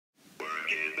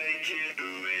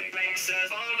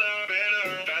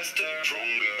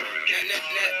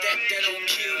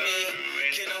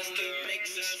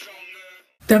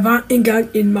Der var engang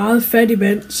en meget fattig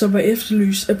mand, som var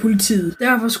efterlyst af politiet.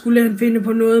 Derfor skulle han finde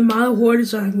på noget meget hurtigt,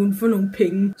 så han kunne få nogle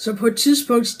penge. Så på et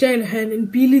tidspunkt stjal han en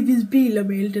billig hvid bil og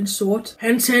malede den sort.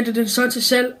 Han satte den så til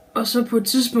salg, og så på et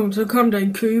tidspunkt så kom der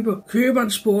en køber.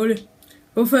 Køberen spurgte: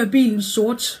 "Hvorfor er bilen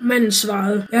sort?" Manden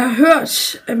svarede: "Jeg har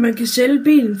hørt, at man kan sælge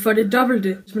bilen for det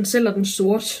dobbelte, hvis man sælger den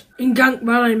sort." En gang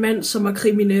var der en mand, som var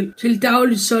kriminel. Til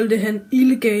dagligt solgte han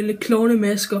illegale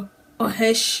klovnemasker og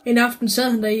hash. En aften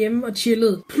sad han derhjemme og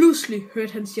chillede. Pludselig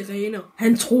hørte han sirener.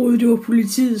 Han troede, det var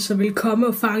politiet, som ville komme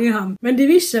og fange ham. Men det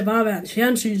viste sig bare at være en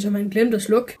fjernsyn, som han glemte at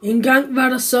slukke. En gang var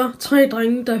der så 3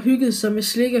 drenge, der hyggede sig med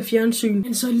slik af fjernsyn.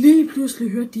 Men så lige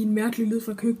pludselig hørte de en mærkelig lyd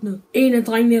fra køkkenet. En af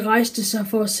drengene rejste sig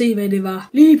for at se, hvad det var.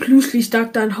 Lige pludselig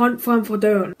stak der en hånd frem fra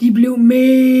døren. De blev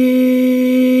mega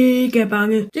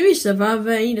bange. Det viste sig bare at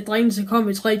være en af drengene, som kom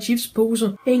med 3 chipsposer.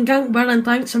 En gang var der en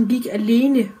dreng, som gik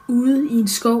alene ude i en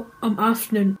skov om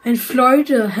aftenen. Han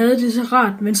fløjtede og havde det så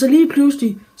rart, men så lige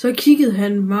pludselig, så kiggede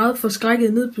han meget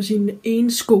forskrækket ned på sine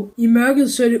ene sko. I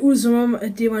mørket så det ud som om,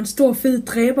 at det var en stor fed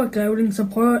dræbergrævling, som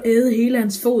prøvede at æde hele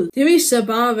hans fod. Det viste sig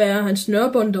bare at være hans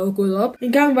snørbånd, der var gået op.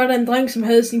 En gang var der en dreng, som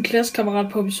havde sin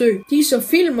klassekammerat på besøg. De så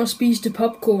film og spiste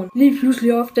popcorn. Lige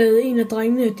pludselig opdagede en af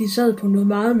drengene, at de sad på noget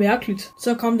meget mærkeligt.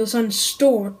 Så kom der sådan en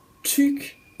stor,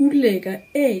 tyk, ulækker,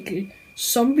 ækel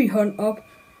zombiehånd op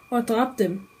og dræbte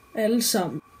dem alle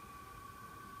sammen.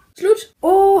 Slut.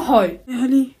 Høj. Jeg har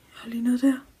lige noget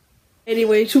der.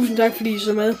 Anyway, tusind tak fordi I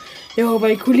så med. Jeg håber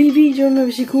I kunne lide videoen, og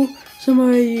hvis I kunne, så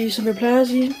må I, som jeg plejer at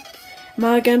sige,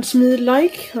 meget gerne smide et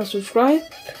like og subscribe.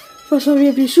 For så vil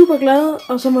jeg blive super glad,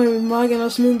 og så må I meget gerne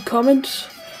også smide en comment,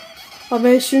 og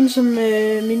hvad I synes om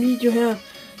min video her.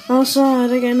 Og så er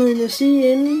der ikke andet end at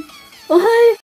sige inden. Og hej!